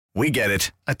We get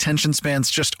it. Attention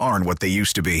spans just aren't what they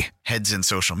used to be. Heads in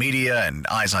social media and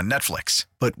eyes on Netflix.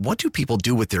 But what do people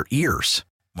do with their ears?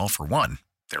 Well, for one,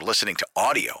 they're listening to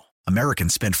audio.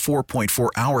 Americans spend 4.4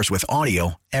 hours with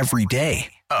audio every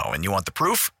day. Oh, and you want the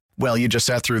proof? Well, you just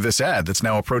sat through this ad that's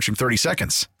now approaching 30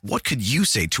 seconds. What could you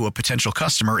say to a potential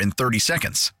customer in 30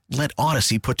 seconds? Let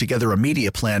Odyssey put together a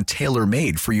media plan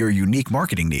tailor-made for your unique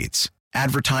marketing needs.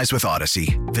 Advertise with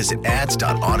Odyssey. Visit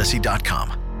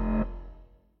ads.odyssey.com.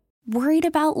 Worried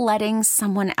about letting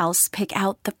someone else pick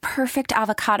out the perfect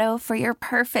avocado for your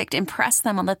perfect impress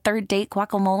them on the third date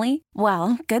guacamole?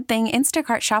 Well, good thing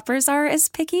Instacart shoppers are as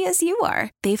picky as you are.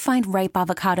 They find ripe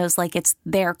avocados like it's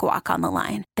their guac on the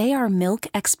line. They are milk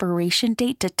expiration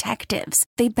date detectives.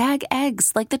 They bag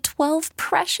eggs like the 12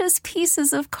 precious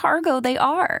pieces of cargo they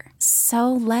are.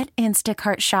 So let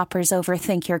Instacart shoppers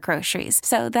overthink your groceries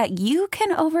so that you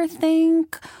can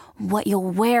overthink what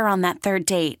you'll wear on that third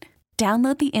date.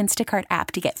 Download the Instacart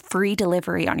app to get free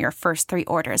delivery on your first 3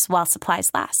 orders while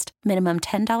supplies last. Minimum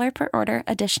 $10 per order.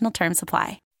 Additional terms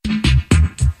apply. The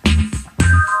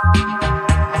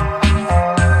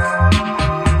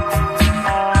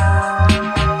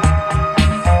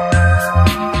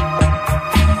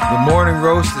Morning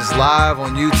Roast is live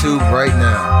on YouTube right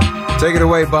now. Take it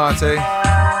away, Bonte.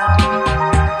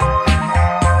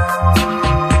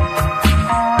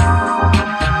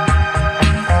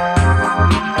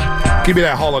 Give me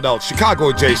that Hall & Oates. Chicago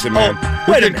adjacent, man.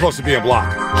 We're getting close to being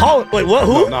blocked. Wait, what?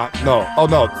 Who? No. Oh,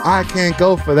 no. I can't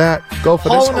go for that. Go for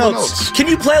this Hall & Oates. Can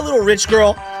you play a little Rich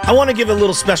Girl? I want to give a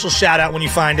little special shout-out when you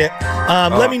find it.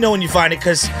 Let me know when you find it,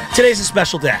 because today's a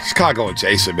special day. Chicago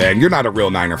adjacent, man. You're not a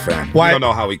real Niner fan. Why? You don't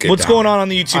know how we get What's going on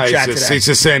the YouTube chat today? He's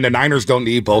just saying the Niners don't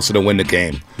need Bosa to win the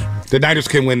game. The Niners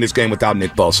can win this game without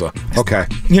Nick Bosa. Okay.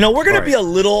 You know, we're going to be a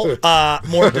little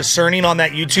more discerning on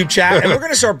that YouTube chat, and we're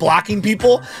going to start blocking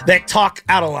people that talk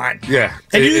out of line. Yeah.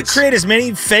 And you can create as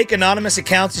many fake anonymous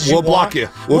accounts as you want. We'll block you.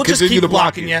 We'll just keep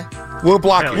blocking you. We'll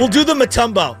block you. We'll do the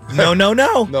Matumbo. No.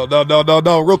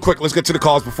 No. Real quick, let's get to the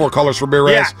calls before callers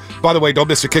Ramirez. Yeah. By the way, don't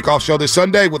miss the kickoff show this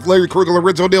Sunday with Larry Krueger and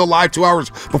Lorenzo O'Neal live 2 hours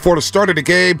before the start of the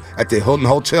game at the Hilton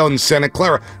Hotel in Santa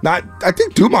Clara. Now, I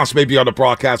think Dumas may be on the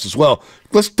broadcast as well.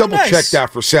 Let's double-check that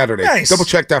for Saturday. Nice.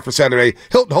 Double-check that for Saturday.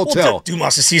 Hilton Hotel. Well,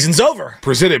 Dumas' season's over.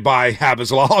 Presented by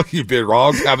Habits Law. You've been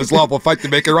wrong. Habits Law will fight to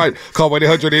make it right. Call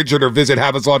 1-800-INJURED or visit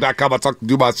habitslaw.com. I talked to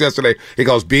Dumas yesterday. He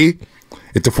goes, B,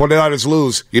 if the 49ers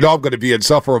lose, you know I'm going to be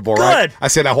insufferable, right? Good. I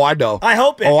said, oh, I know. I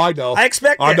hope it. Oh, I know. I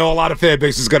expect it. I know a lot of fan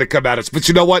base is going to come at us. But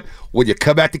you know what? When you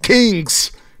come at the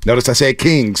Kings, notice I say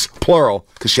Kings, plural,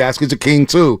 because Shasky's a king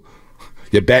too.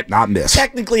 You bet not miss.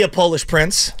 Technically a Polish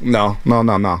prince. No.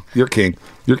 You're king.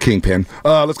 You're kingpin.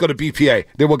 Let's go to BPA.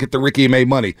 Then we'll get the Ricky and May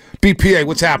money. BPA,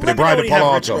 what's happening? Brian and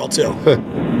Palo Alto.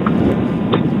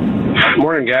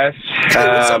 Morning, guys. Hey,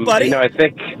 what's up, buddy? You know, I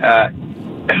think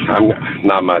I'm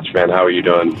not much, man. How are you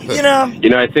doing? You know,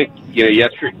 I think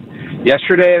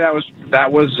yesterday that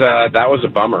was a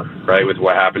bummer, right? With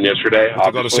what happened yesterday.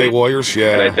 I'm going to say Warriors,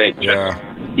 yeah. And I think,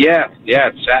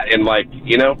 it's sad, and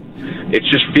it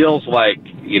just feels like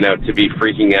to be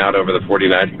freaking out over the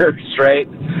 49ers, right?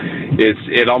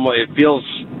 It feels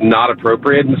not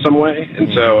appropriate in some way,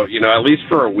 and so at least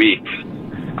for a week,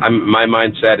 my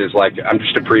mindset is like I'm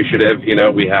just appreciative.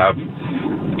 We have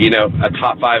a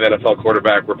top 5 NFL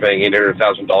quarterback we're paying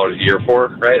 $800,000 a year for,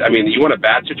 right? I mean, you want a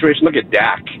bad situation? Look at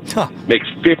Dak. Makes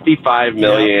 $55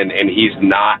 million, and he's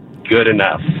not good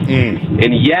enough.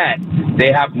 And yet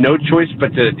they have no choice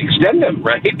but to extend him,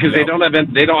 right? Because they don't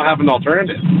have an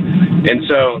alternative. And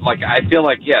so, I feel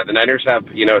like, the Niners have a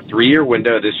 3-year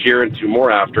window this year and 2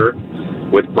 more after,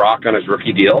 with Brock on his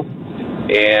rookie deal.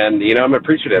 And I'm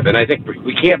appreciative, and I think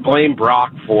we can't blame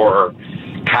Brock for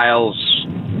Kyle's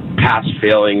past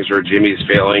failings or Jimmy's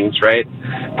failings, right?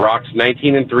 Brock's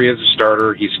 19-3 as a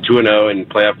starter. He's 2-0 in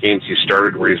playoff games he's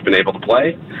started where he's been able to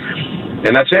play.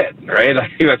 And that's it, right? I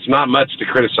think that's not much to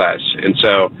criticize. And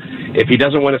so if he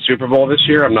doesn't win a Super Bowl this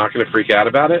year, I'm not going to freak out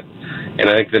about it. And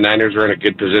I think the Niners are in a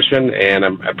good position, and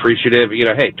I'm appreciative.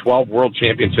 12 world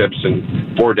championships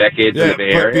in 4 decades in the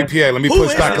Bay Area. BPA, let me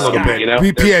push back a little bit.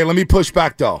 BPA, let me push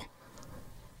back, though.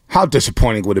 How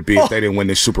disappointing would it be if they didn't win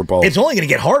this Super Bowl? It's only going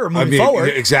to get harder moving forward.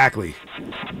 Exactly.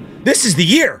 This is the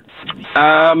year.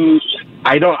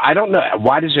 I don't know.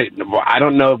 I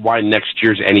don't know why next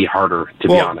year's any harder, to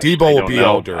be honest. Debo will be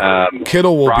older.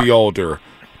 Kittle will be older.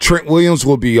 Trent Williams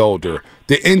will be older.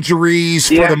 the injuries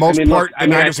for the most part. The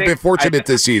Niners have been fortunate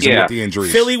this season with the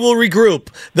injuries. Philly will regroup.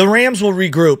 The Rams will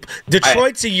regroup.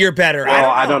 Detroit's a year better. Well,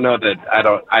 I don't know that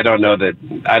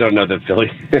Philly.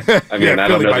 I mean, I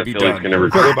don't know that Philly's going to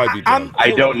regroup.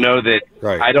 I don't know that.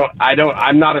 Right.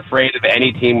 I'm not afraid of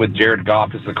any team with Jared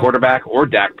Goff as the quarterback or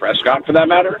Dak Prescott for that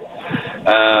matter.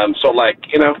 I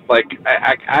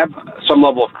have some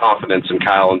level of confidence in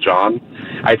Kyle and John.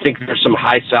 I think there's some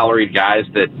high salaried guys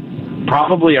that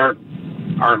probably aren't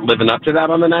living up to that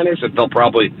on the Niners, that they'll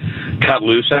probably cut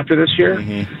loose after this year.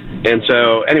 Mm-hmm. And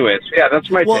so, anyways,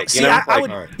 that's my take. See, I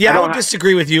would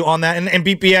disagree with you on that. And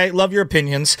BPA, love your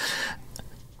opinions.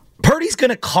 Purdy's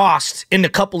going to cost in a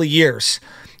couple of years.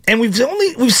 And we've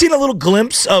seen a little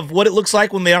glimpse of what it looks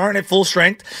like when they aren't at full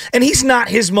strength, and he's not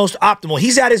his most optimal.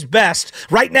 He's at his best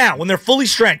right now when they're fully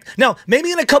strength. Now,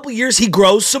 maybe in a couple years he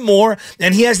grows some more,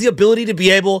 and he has the ability to be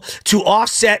able to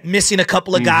offset missing a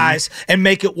couple of guys and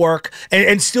make it work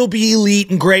and still be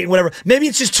elite and great and whatever. Maybe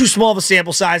it's just too small of a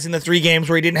sample size in the 3 games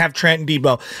where he didn't have Trent and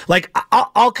Debo. Like,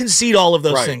 I'll concede all of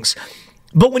those things.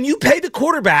 But when you pay the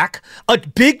quarterback a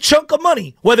big chunk of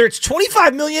money, whether it's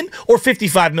 $25 million or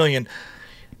 $55 million,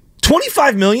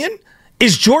 $25 million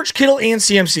is George Kittle and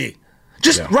CMC.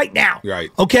 Just right now. Right.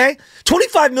 Okay?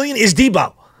 $25 million is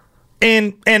Debo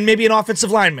and maybe an offensive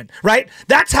lineman, right?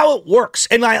 That's how it works.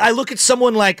 And I look at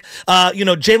someone like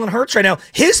Jalen Hurts right now.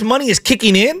 His money is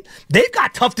kicking in. They've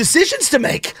got tough decisions to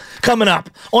make coming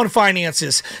up on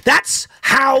finances. That's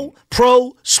how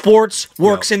pro sports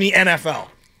works in the NFL.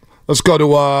 Let's go to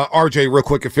RJ real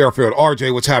quick at Fairfield.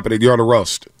 RJ, what's happening? You're on the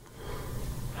roast.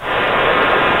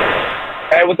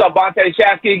 Hey, what's up, Bonte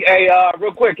Shasky? Hey,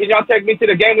 real quick, can y'all take me to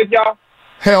the game with y'all?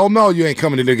 Hell no, you ain't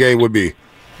coming to the game with me.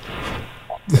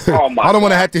 Oh my I don't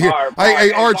want to have to hear.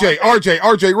 Hey,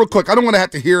 RJ, real quick. I don't want to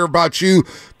have to hear about you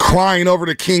crying over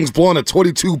the Kings blowing a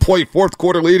 22-point fourth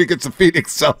quarter lead against the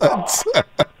Phoenix Suns.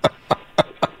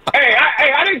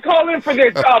 I didn't call in for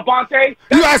this, Bonte.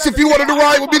 You asked if you wanted to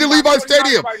ride with me to Levi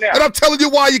Stadium, and I'm telling you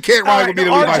why you can't ride with me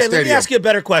to Levi Stadium. Let me ask you a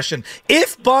better question.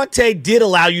 If Bonte did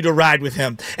allow you to ride with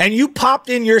him, and you popped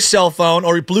in your cell phone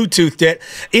or Bluetoothed it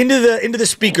into the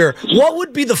speaker, what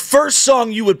would be the first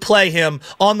song you would play him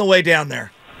on the way down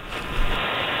there?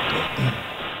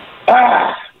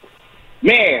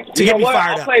 Man, to get me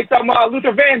fired I'll play some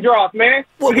Luther Vandross, man.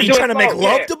 What, were you trying to make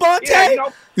love to Bonte?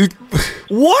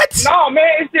 What? No,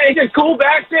 man, it's just cool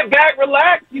back, sit back,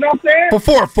 relax, you know what I'm saying?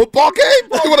 Before a football game?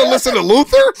 You want to listen to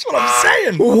Luther? That's what I'm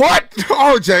saying. What?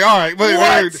 RJ, all right.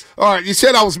 Wait. All right, you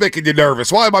said I was making you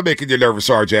nervous. Why am I making you nervous,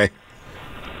 RJ?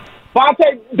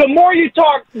 Bonte, the more you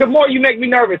talk, the more you make me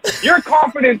nervous. Your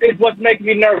confidence is what's making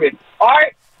me nervous, all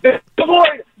right? The more,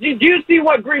 you see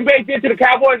what Green Bay did to the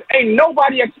Cowboys? Ain't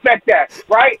nobody expect that,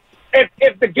 right?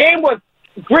 If the game was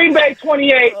Green Bay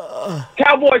 28,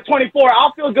 Cowboys 24,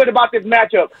 I'll feel good about this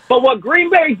matchup. But what Green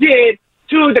Bay did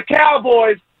to the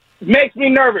Cowboys makes me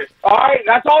nervous, all right?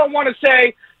 That's all I want to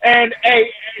say. And,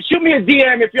 hey, shoot me a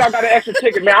DM if y'all got an extra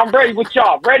ticket, man. I'm ready with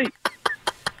y'all. Ready?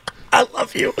 I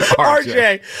love you,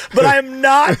 RJ, but I am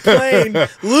not playing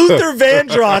Luther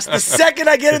Vandross the second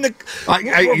I get in the.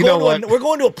 We're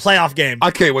going to a playoff game.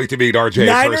 I can't wait to meet RJ.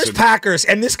 Niners-Packers,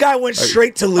 and this guy went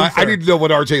straight to Luther. I need to know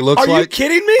what RJ looks like. Are you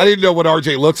kidding me? I need to know what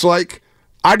RJ looks like.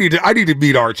 I need to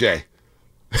meet RJ.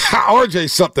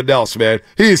 RJ's something else, man.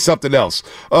 He is something else.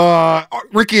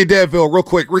 Ricky and Danville, real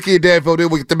quick. Ricky and Danville, then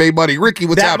we get the main money. Ricky,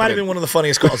 what's happening? That might have been one of the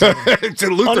funniest calls. To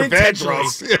Luther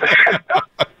Vandross.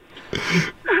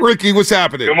 Ricky, what's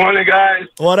happening? Good morning, guys.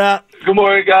 What up? Good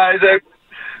morning, guys.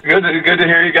 Good to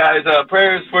hear you guys.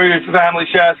 Prayers for your family,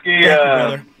 Shasky. Thank you,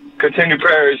 brother. Continue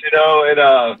prayers,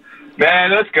 and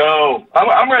man, let's go.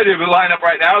 I'm ready to line up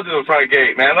right now to the front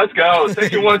gate, man. Let's go.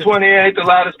 Section 128, the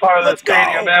loudest part of the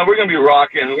stadium, man. We're gonna be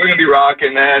rocking. Man. We're gonna be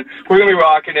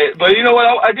rocking it. But you know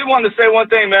what? I did want to say one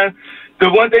thing, man. The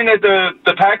one thing that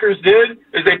the Packers did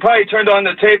is they probably turned on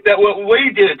the tape that what we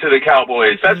did to the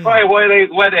Cowboys. That's probably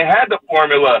why they had the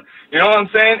formula. You know what I'm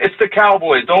saying? It's the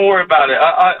Cowboys. Don't worry about it.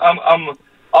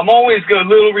 I'm always a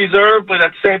little reserved, but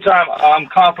at the same time, I'm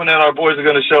confident our boys are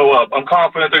going to show up. I'm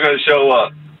confident they're going to show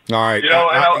up. All right. You know,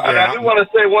 and I do want to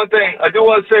say one thing. I do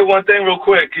want to say one thing real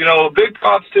quick. You know, big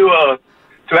props to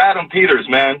Adam Peters,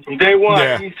 man. From day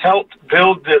one, he's helped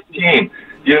build this team.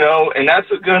 You know, and that's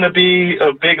going to be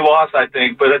a big loss, I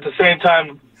think. But at the same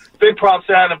time, big props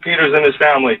to Adam Peters and his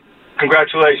family.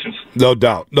 Congratulations. No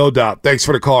doubt. Thanks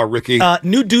for the call, Ricky.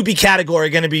 New doobie category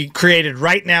going to be created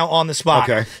right now on the spot.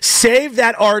 Okay. Save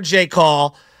that RJ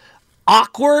call.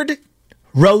 Awkward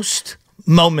roast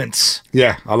moments.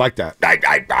 Yeah, I like that.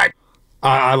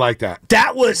 I like that.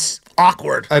 That was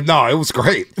awkward. No, it was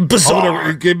great. Bizarre.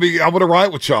 I'm gonna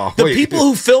ride with y'all. The people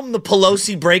who filmed the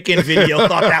Pelosi break-in video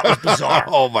thought that was bizarre.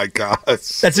 Oh my gosh.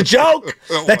 That's a joke.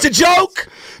 That's a joke.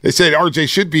 They said RJ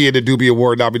should be in the Doobie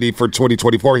Award nominee for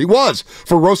 2024. He was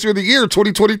for Roaster of the Year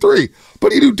 2023.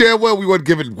 But he knew damn well we wasn't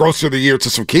giving Roaster of the Year to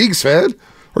some Kings fan.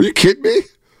 Are you kidding me?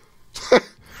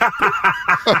 Hey,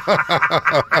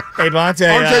 Bonte.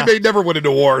 RJ may never win an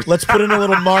award. Let's put in a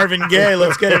little Marvin Gaye.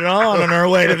 Let's get it on our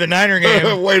way to the Niner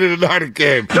game. Way to the Niner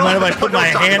game. You mind if I put my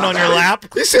hand on your lap?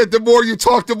 He said the more you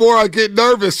talk, the more I get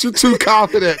nervous. You're too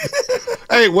confident.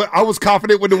 Hey, I was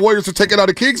confident when the Warriors were taking out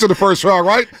the Kings in the first round,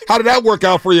 right? How did that work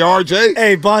out for you, RJ?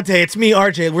 Hey, Bonte, it's me,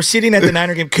 RJ. We're sitting at the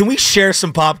Niner game. Can we share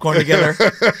some popcorn together?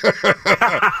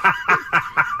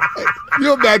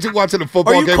 You imagine watching a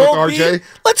football game with RJ? Me?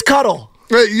 Let's cuddle.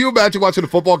 Hey, you imagine watching a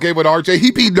football game with RJ?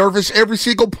 He'd be nervous every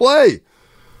single play.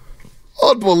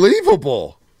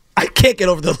 Unbelievable. I can't get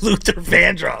over the Luther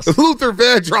Vandross. Luther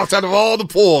Vandross out of all the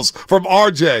pulls from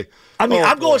RJ. I mean,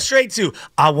 I'm going straight to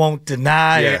I won't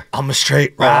deny it. I'm a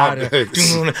straight rider.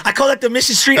 I call that the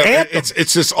Mission Street anthem.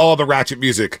 It's just all the ratchet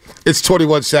music. It's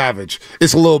 21 Savage.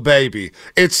 It's Lil Baby.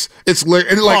 It's like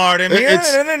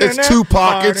it's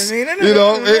Tupac. It's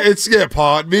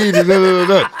pardon me.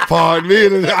 Pardon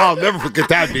me. I'll never forget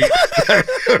that beat.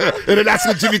 And then that's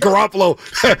when Jimmy Garoppolo.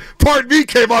 Pardon me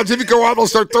came on. Jimmy Garoppolo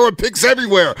started throwing picks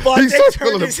everywhere. Bonte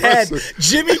turned his head.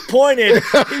 Jimmy pointed. He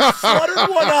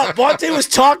fluttered one up. Bonte was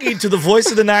talking to the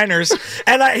voice of the Niners,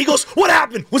 and he goes, "What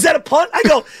happened? Was that a punt?" I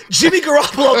go, "Jimmy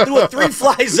Garoppolo threw a 3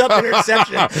 flies up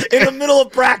interception in the middle of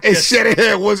practice." And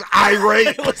Shanahan was irate.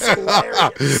 It was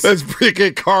hilarious. Let's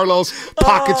freaking Carlos,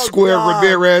 Pocket Square, God.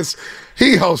 Ramirez.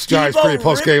 He hosts Giants pre and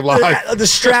post game live. The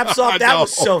straps off. That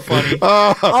was so funny.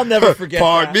 I'll never forget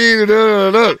Pardon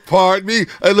that. Me. Pardon me.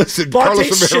 Hey, listen,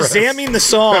 Bonte's Carlos Ramirez. shazamming the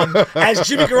song as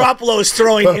Jimmy Garoppolo is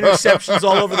throwing interceptions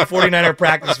all over the 49er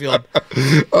practice field.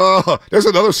 There's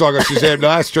another song on Shazam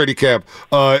last training camp.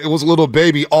 It was Little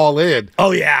Baby All In.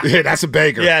 Oh, yeah. Yeah, that's a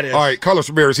banger. Yeah, it is. All right, Carlos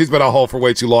Ramirez, he's been on hold for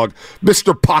way too long.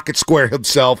 Mr. Pocket Square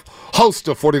himself, host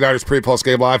of 49ers pre and post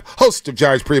game live, host of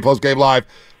Giants pre and post game live.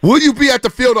 Will you be at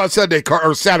the field on Saturday,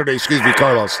 Carlos? I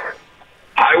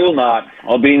will not.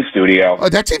 I'll be in studio.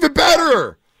 That's even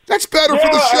better. That's better for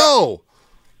the show.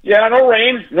 Yeah, no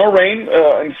rain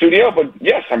in studio, but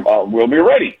yes, we'll be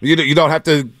ready. You don't have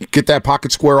to get that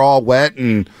Pocket Square all wet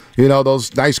and,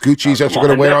 those nice Gucci's that you're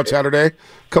going to wear on Saturday.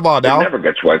 Come on now. It never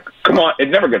gets wet. Come on. It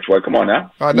never gets wet. Come on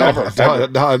now. I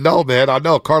know, man. I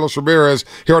know. Carlos Ramirez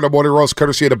here on the Morning Roast,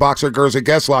 courtesy of the Boxer Girls and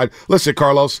Guest Line. Listen,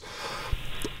 Carlos.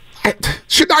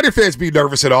 Should Niner fans be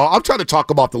nervous at all? I'm trying to talk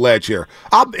them off the ledge here.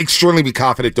 I'm extremely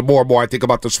confident the more and more I think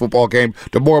about this football game,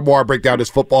 the more and more I break down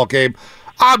this football game.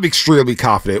 I'm extremely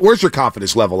confident. Where's your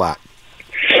confidence level at?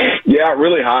 Yeah,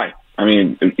 really high. I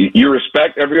mean, you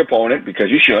respect every opponent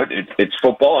because you should. It's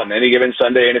football, and any given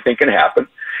Sunday, anything can happen.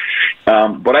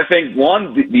 But I think,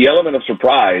 the element of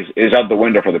surprise is out the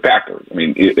window for the Packers. I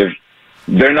mean, if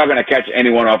they're not going to catch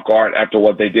anyone off guard after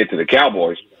what they did to the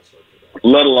Cowboys,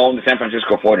 let alone the San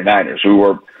Francisco 49ers, who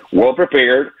were well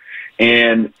prepared.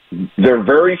 And there are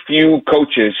very few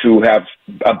coaches who have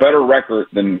a better record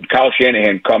than Kyle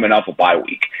Shanahan coming off a bye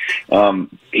week.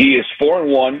 He is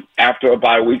 4-1 after a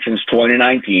bye week since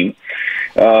 2019.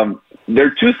 There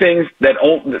are two things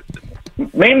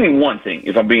mainly one thing,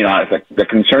 if I'm being honest, that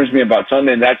concerns me about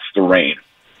Sunday, and that's the rain.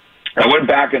 I went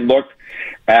back and looked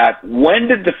at when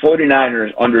did the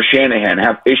 49ers under Shanahan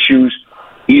have issues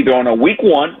either on a week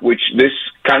one, which this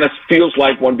kind of feels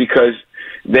like one because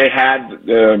they had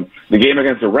the game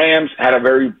against the Rams, had a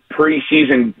very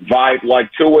preseason vibe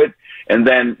like to it, and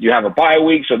then you have a bye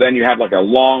week, so then you have like a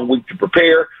long week to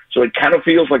prepare. So it kind of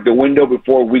feels like the window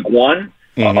before week one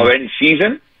of any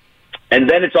season. And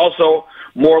then it's also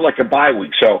more like a bye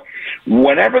week. So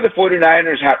whenever the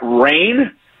 49ers had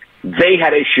rain, they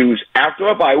had issues after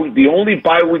a bye week. The only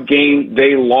bye week game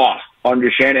they lost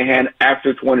under Shanahan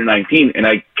after 2019, and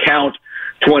I count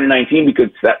 2019 because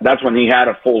that's when he had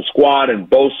a full squad and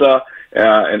Bosa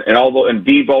and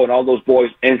Debo and all those boys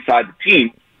inside the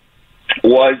team,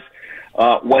 was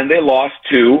when they lost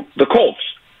to the Colts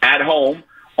at home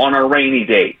on a rainy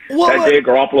day. That day,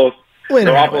 Garoppolo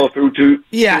threw two.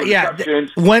 Yeah.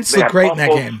 Wentz looked great in that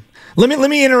game. Let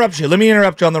me interrupt you. Let me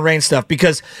interrupt you on the rain stuff,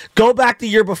 because go back the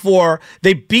year before,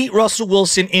 they beat Russell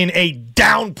Wilson in a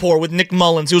downpour with Nick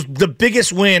Mullins. It was the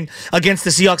biggest win against the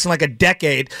Seahawks in like a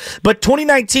decade. But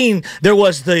 2019, there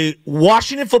was the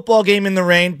Washington football game in the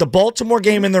rain, the Baltimore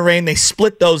game in the rain. They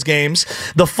split those games.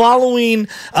 The following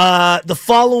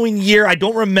year, I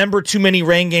don't remember too many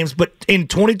rain games, but in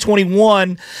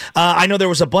 2021, I know there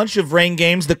was a bunch of rain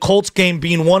games, the Colts game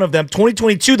being one of them.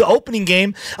 2022, the opening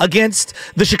game against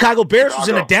the Chicago Bears was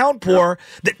in a downpour.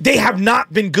 Yeah. They have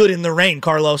not been good in the rain,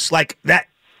 Carlos. Like that,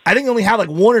 I think they only have like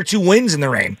 1 or 2 wins in the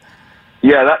rain.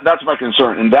 Yeah, that's my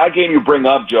concern. In that game you bring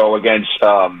up, Joe, against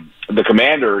the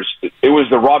Commanders, it was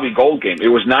the Robbie Gould game. It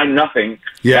was 9-0.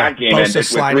 Yeah, that game ended with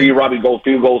 3 Robbie Gould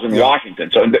field goals in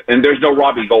Washington. So, and there's no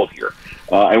Robbie Gould here.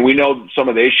 And we know some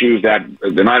of the issues that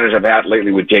the Niners have had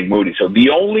lately with Jake Moody. So the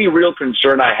only real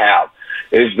concern I have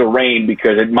is the rain,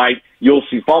 because you might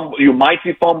see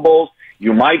fumbles.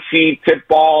 You might see tip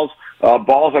balls,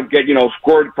 balls that get,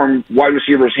 scored from wide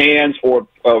receivers' hands or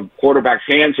quarterback's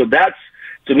hands. So that's,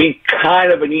 to me,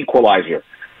 kind of an equalizer.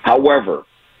 However,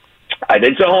 I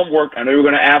did some homework. I know you were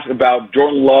going to ask about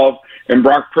Jordan Love and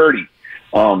Brock Purdy.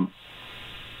 The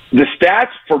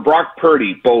stats for Brock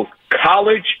Purdy, both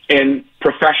college and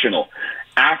professional,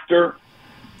 after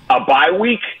a bye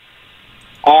week,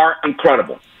 are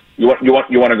incredible. You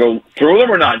want to go through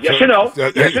them or not? Yes or no?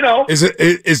 Yes or no?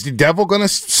 Is the devil going to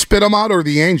spit them out, or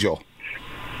the angel?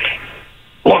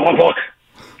 Look.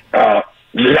 The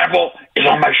devil is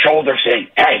on my shoulder saying,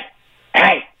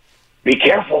 hey, be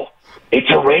careful. It's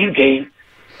a rain game.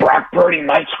 Brock Purdy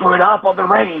might screw it up on the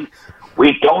rain.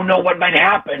 We don't know what might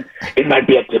happen. It might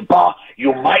be a tip ball.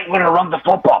 You might want to run the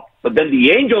football. But then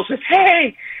the angel says,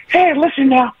 hey, listen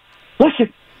now.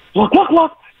 Listen.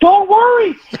 Look. Don't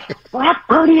worry. Brock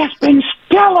Purdy has been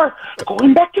stellar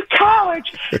going back to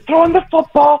college, throwing the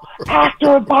football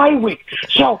after a bye week.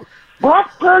 So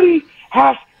Brock Purdy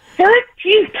has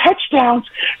 13 touchdowns,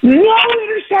 no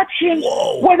interceptions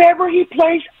whenever he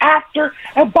plays after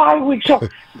a bye week. So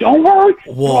don't worry.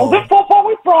 Throw the football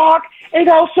with Brock and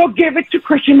also give it to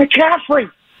Christian McCaffrey.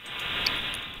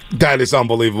 That is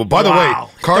unbelievable. By the way,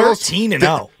 Carlos,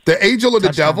 13-0. The Angel of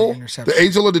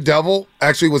the Devil,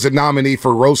 actually was a nominee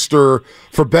for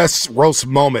best roast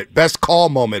moment, best call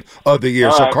moment of the year.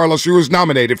 So Carlos, you was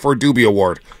nominated for a Doobie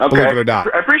Award. Okay. Believe it or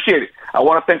not. I appreciate it. I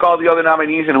want to thank all the other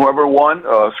nominees, and whoever won,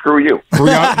 screw you.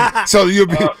 So you'll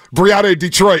be Brianna in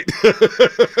Detroit.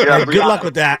 Yeah, good luck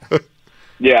with that.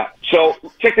 Yeah. So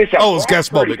check this out. Oh, it's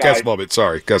guest moment.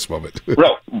 Sorry, guest moment.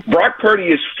 Bro, Brock Purdy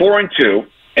is 4-2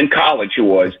 in college. He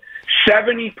was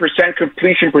 70%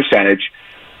 completion percentage,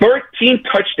 13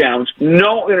 touchdowns,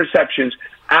 no interceptions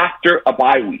after a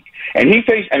bye week. And he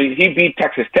beat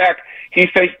Texas Tech. He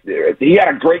had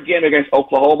a great game against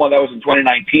Oklahoma. That was in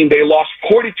 2019. They lost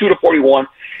 42-41.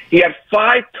 He had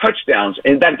 5 touchdowns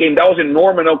in that game. That was in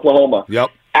Norman, Oklahoma.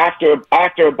 Yep. After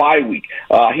a bye week.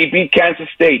 He beat Kansas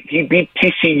State. He beat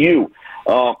TCU.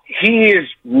 He is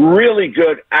really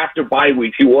good after bye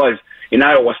weeks. He was in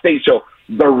Iowa State. So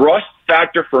the rust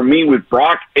factor for me with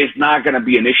Brock is not going to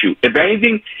be an issue. If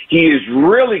anything, he is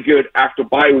really good after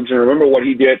bye weeks. And remember what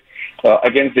he did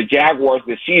against the Jaguars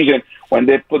this season when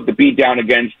they put the beat down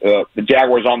against the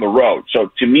Jaguars on the road.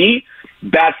 So to me,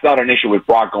 that's not an issue with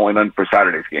Brock going on for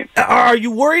Saturday's game. Are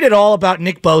you worried at all about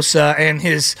Nick Bosa and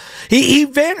his? He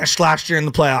vanished last year in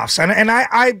the playoffs, and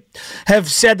I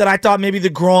have said that I thought maybe the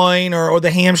groin or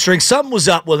the hamstring, something was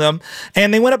up with him,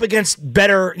 and they went up against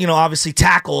better, obviously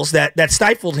tackles that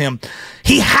stifled him.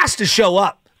 He has to show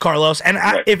up, Carlos. And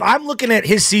if I'm looking at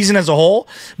his season as a whole,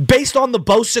 based on the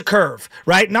Bosa curve,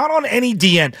 right? Not on any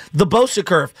DN, the Bosa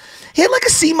curve. He had like a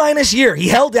C- year. He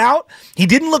held out. He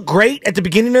didn't look great at the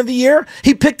beginning of the year.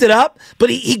 He picked it up, but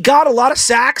he got a lot of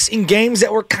sacks in games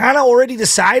that were kind of already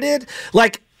decided.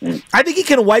 Like, I think he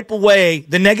can wipe away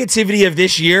the negativity of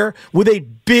this year with a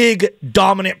big,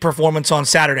 dominant performance on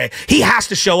Saturday. He has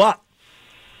to show up.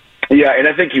 Yeah, and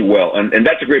I think he will. And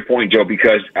that's a great point, Joe,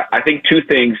 because I think 2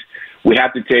 things we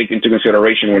have to take into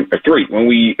consideration when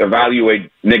we evaluate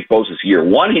Nick Bosa's year.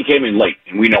 1, he came in late,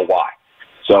 and we know why.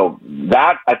 So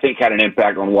that, I think, had an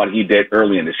impact on what he did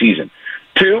early in the season.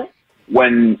 2,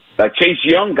 when Chase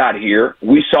Young got here,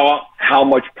 we saw how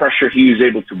much pressure he was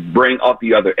able to bring up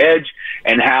the other edge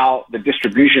and how the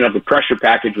distribution of the pressure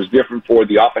package was different for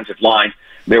the offensive line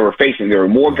they were facing. There were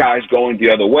more guys going the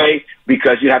other way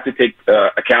because you have to take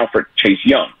account for Chase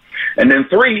Young. And then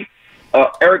 3,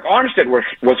 Eric Armstead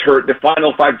was hurt the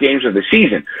final 5 games of the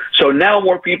season. So now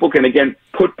more people can, again,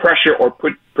 put pressure or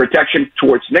put protection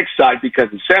towards Nick's side because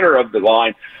the center of the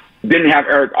line didn't have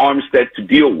Eric Armstead to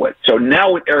deal with. So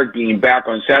now with Eric being back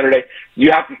on Saturday,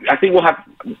 I think we'll have,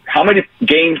 how many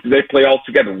games do they play all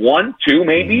together? 1, 2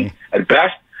 maybe at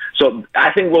best. So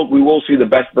I think we will see the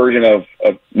best version of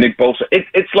Nick Bosa.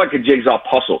 It's like a jigsaw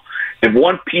puzzle. If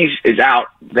one piece is out,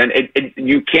 then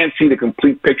you can't see the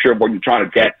complete picture of what you're trying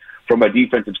to get from a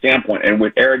defensive standpoint. And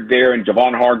with Eric there and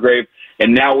Javon Hargrave,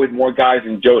 and now with more guys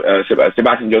in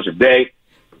Sebastian Joseph Day,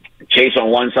 Chase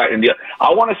on one side and the other,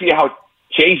 I want to see how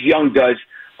Chase Young does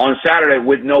on Saturday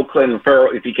with no Clelin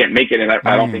Ferrell if he can't make it, and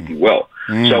I don't think he will.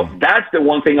 So that's the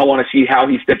one thing I want to see, how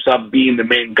he steps up being the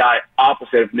main guy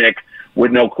opposite of Nick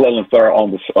with no Clelin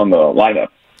Ferrell on the lineup.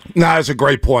 Nah, that's a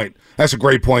great point. That's a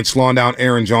great point. Slowing down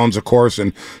Aaron Jones, of course,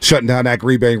 and shutting down that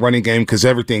Green Bay running game because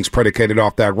everything's predicated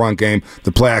off that run game,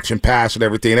 the play action pass and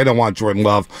everything. They don't want Jordan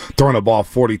Love throwing the ball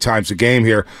 40 times a game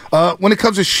here. When it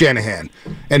comes to Shanahan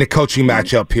and the coaching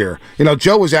matchup here,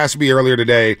 Joe was asking me earlier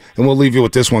today, and we'll leave you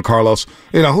with this one, Carlos.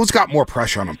 Who's got more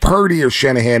pressure on him, Purdy or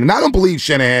Shanahan? And I don't believe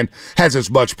Shanahan has as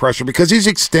much pressure because he's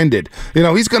extended.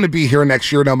 He's going to be here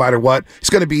next year no matter what. He's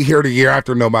going to be here the year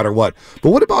after no matter what.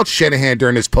 But what about Shanahan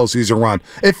during this postseason run?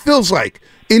 It feels like,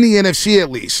 in the NFC at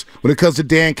least, when it comes to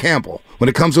Dan Campbell, when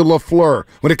it comes to LaFleur,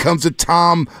 when it comes to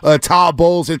Todd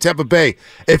Bowles in Tampa Bay,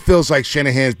 it feels like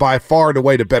Shanahan's by far and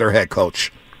away the better head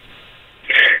coach.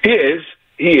 He is.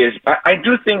 I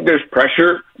do think there's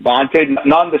pressure, Bonte,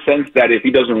 not in the sense that if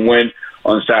he doesn't win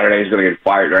on Saturday, he's going to get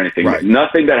fired or anything. Right.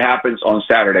 Nothing that happens on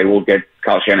Saturday will get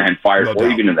Kyle Shanahan fired or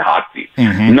even in the hot seat.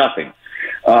 Nothing.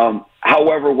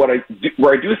 However, where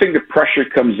I do think the pressure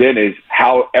comes in is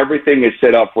how everything is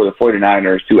set up for the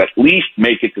 49ers to at least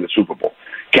make it to the Super Bowl.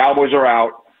 Cowboys are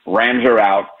out, Rams are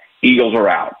out, Eagles are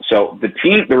out. So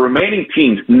the remaining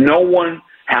teams, no one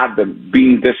have them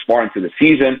being this far into the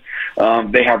season.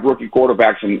 They have rookie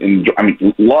quarterbacks,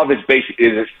 and Love is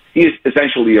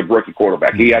essentially a rookie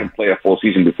quarterback. He hadn't played a full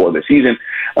season before the season.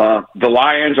 The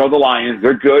Lions are the Lions.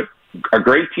 They're good. A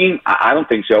great team? I don't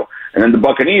think so. And then the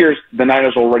Buccaneers, the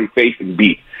Niners already faced and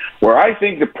beat. Where I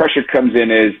think the pressure comes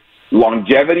in is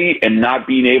longevity and not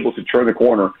being able to turn the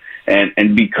corner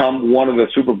and become one of the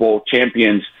Super Bowl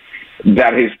champions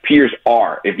that his peers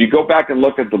are. If you go back and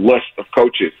look at the list of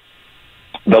coaches,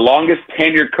 the longest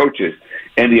tenured coaches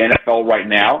in the NFL right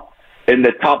now, in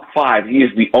the top 5, he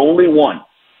is the only one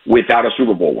without a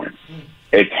Super Bowl win.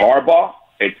 It's Harbaugh,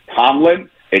 it's Tomlin,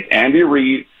 it's Andy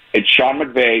Reid, it's Sean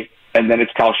McVay, and then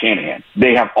it's Kyle Shanahan.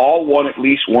 They have all won at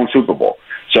least one Super Bowl.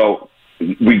 So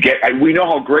we know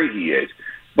how great he is,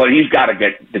 but he's got to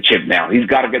get the chip now. He's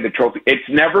got to get the trophy. It's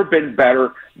never been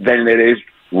better than it is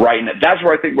right now. That's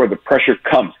where I think where the pressure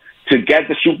comes. To get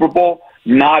the Super Bowl,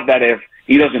 not that if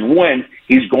he doesn't win,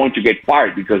 he's going to get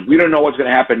fired, because we don't know what's going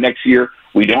to happen next year.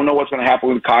 We don't know what's going to happen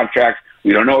with the contracts.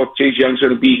 We don't know if Chase Young's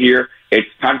going to be here. It's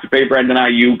time to pay Brandon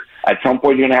Ayuk. At some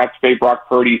point, you're going to have to pay Brock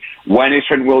Purdy. When is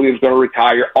Trent Williams going to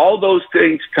retire? All those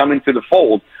things come into the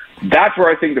fold. That's where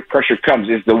I think the pressure comes,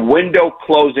 is the window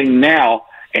closing now.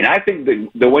 And I think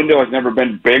the window has never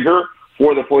been bigger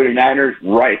for the 49ers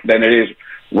than it is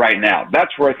right now.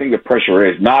 That's where I think the pressure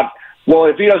is. Not, well,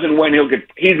 if he doesn't win,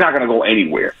 he's not going to go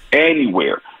anywhere,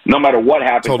 no matter what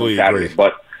happens on Saturday. Agree.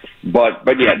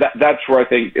 But yeah, that's where I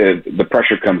think the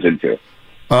pressure comes into.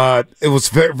 It was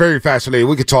very, very fascinating.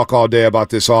 We could talk all day about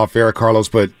this off air, Carlos,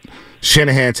 but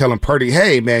Shanahan telling Purdy,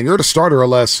 hey, man, you're the starter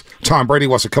unless Tom Brady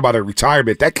wants to come out of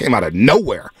retirement. That came out of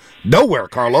nowhere. Nowhere,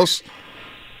 Carlos.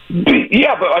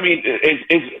 Yeah, but, I mean,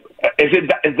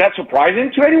 is that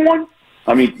surprising to anyone?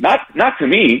 I mean, not to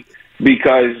me,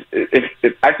 because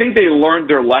I think they learned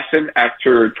their lesson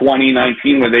after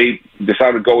 2019 when they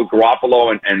decided to go with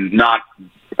Garoppolo and not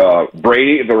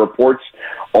Brady. The reports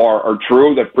are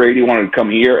true that Brady wanted to come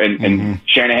here, and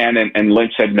Shanahan and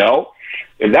Lynch said no.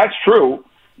 If that's true,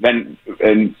 then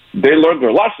and they learned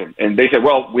their lesson, and they said,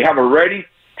 well, we have a ready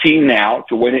team now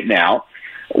to win it now.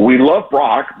 We love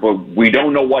Brock, but we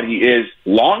don't know what he is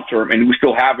long term, and we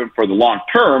still have him for the long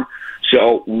term.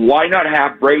 So why not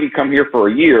have Brady come here for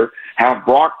a year, have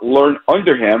Brock learn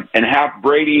under him, and have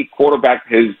Brady quarterback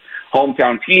his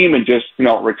hometown team and just,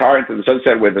 retire into the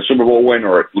sunset with a Super Bowl win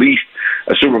or at least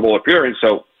a Super Bowl appearance.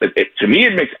 So to me,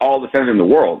 it makes all the sense in the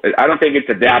world. I don't think it's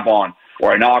a dab on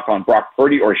or a knock on Brock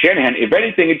Purdy or Shanahan. If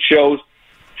anything, it shows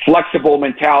flexible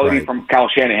mentality from Kyle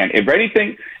Shanahan. If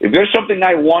anything, if there's something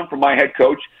I want from my head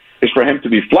coach, is for him to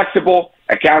be flexible,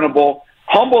 accountable,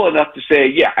 humble enough to say,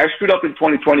 yeah, I screwed up in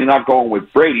 2020 not going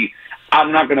with Brady.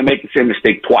 I'm not going to make the same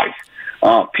mistake twice.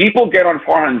 People get on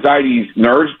Farhan Zaidi's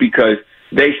nerves because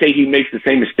they say he makes the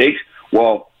same mistakes.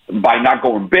 Well, by not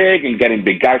going big and getting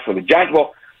big guys for the Giants.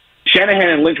 Well, Shanahan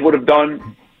and Lynch would have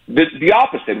done the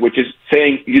opposite, which is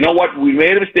saying, you know what, we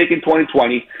made a mistake in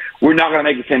 2020. We're not going to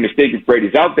make the same mistake if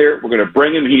Brady's out there. We're going to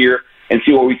bring him here and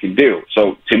see what we can do.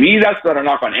 So, to me, that's not a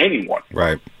knock on anyone.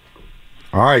 Right.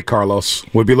 All right, Carlos.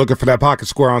 We'll be looking for that pocket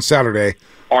square on Saturday.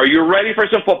 Are you ready for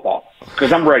some football?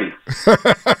 Because I'm ready.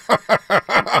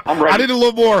 I'm ready. I need a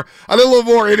little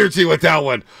more energy with that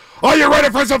one. Are you ready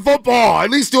for some football? At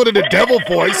least do it in the devil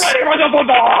voice. Ready for some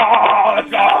football? Let's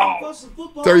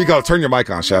go. There you go. Turn your mic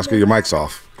on, Shaska. Your mic's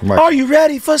off. Are you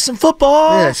ready for some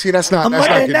football? Yeah, see, that's not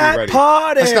getting me ready.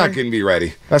 Party. That's not getting me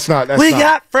ready. We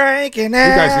got Frank and Al.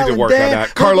 You guys need to work on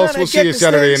that. Carlos, we'll see you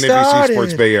Saturday in the NBC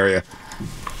Sports Bay Area.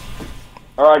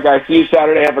 All right, guys. See you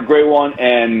Saturday. Have a great one.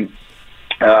 And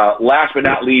last but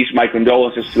not least, my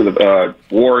condolences to the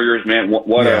Warriors, man.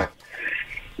 What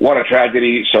a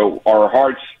tragedy. So our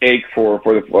hearts ache for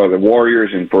the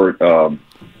Warriors and for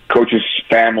coach's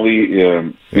family.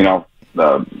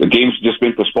 The game's just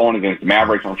been postponed against the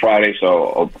Mavericks on Friday.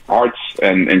 So hearts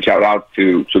and shout out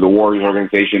to the Warriors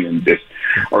organization and just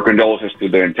our condolences to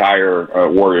the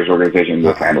entire Warriors organization and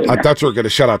the family. I thought you were going to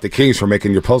shout out the Kings for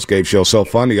making your post-game show so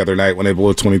fun the other night when they blew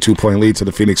a 22-point lead to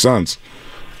the Phoenix Suns.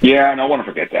 Yeah, and I want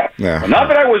to forget that. Yeah. Not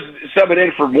that I was subbing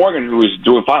in for Morgan, who was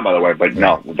doing fine, by the way, but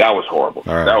no, that was horrible.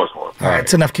 All right. That was horrible. All right,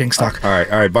 it's enough Kings talk. All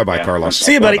right. Bye-bye, Carlos.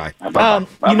 See you, buddy.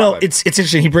 Bye-bye. It's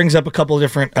interesting. He brings up a couple of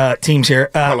different teams here.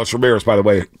 Carlos Ramirez, by the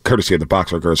way, courtesy of the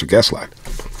Boxer Girls guest line.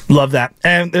 Love that.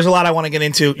 And there's a lot I want to get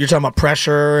into. You're talking about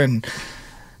pressure and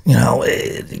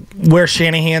where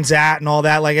Shanahan's at and all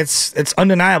that. Like it's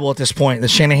undeniable at this point that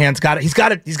Shanahan's got it. He's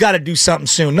got to do something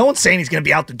soon. No one's saying he's going to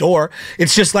be out the door.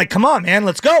 It's just like, come on, man,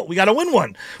 let's go. We got to win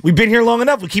one. We've been here long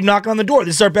enough. We keep knocking on the door.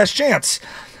 This is our best chance.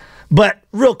 But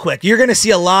real quick, you're going to see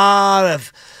a lot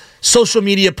of social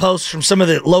media posts from some of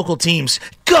the local teams.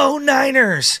 Go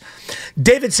Niners!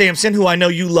 David Sampson, who I know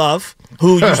you love,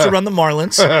 who used to run the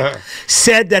Marlins,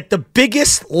 said that the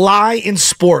biggest lie in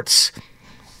sports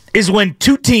is when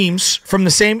two teams from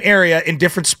the same area in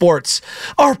different sports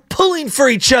are pulling for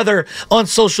each other on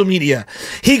social media.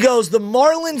 He goes, the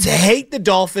Marlins hate the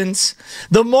Dolphins.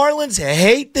 The Marlins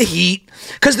hate the Heat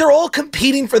because they're all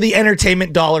competing for the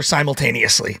entertainment dollar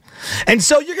simultaneously. And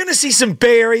so you're going to see some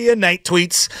Bay Area night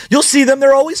tweets. You'll see them.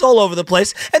 They're always all over the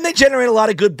place, and they generate a lot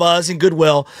of good buzz and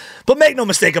goodwill. But make no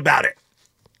mistake about it.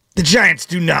 The Giants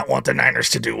do not want the Niners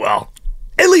to do well,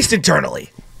 at least internally.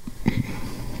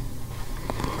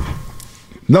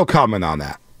 No comment on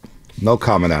that. No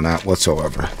comment on that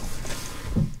whatsoever.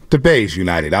 The Bay's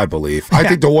united, I believe. I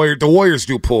think the Warriors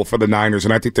do pull for the Niners,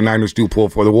 and I think the Niners do pull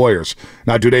for the Warriors.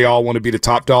 Now, do they all want to be the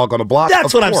top dog on the block?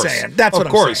 That's what I'm saying. That's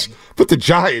what I'm saying. But the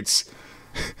Giants,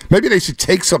 maybe they should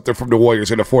take something from the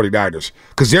Warriors and the 49ers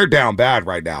because they're down bad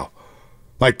right now.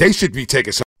 Like, they should be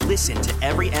taking some. Listen to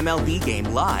every MLB game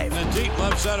live. In the deep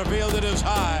left center field, it is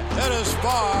high, it is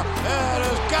far,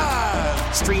 it is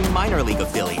gone. Stream minor league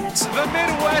affiliates. The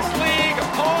Midwest League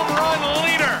home run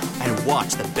leader. And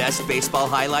watch the best baseball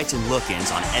highlights and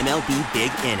look-ins on MLB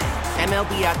Big Inning.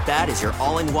 MLB At Bat is your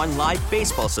all-in-one live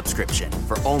baseball subscription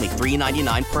for only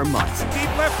 $3.99 per month.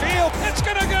 Deep left field, it's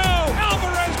gonna go.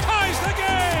 Alvarez ties the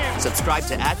game. Subscribe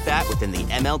to At Bat within the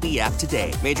MLB app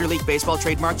today. Major League Baseball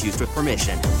trademarks used with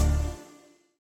permission.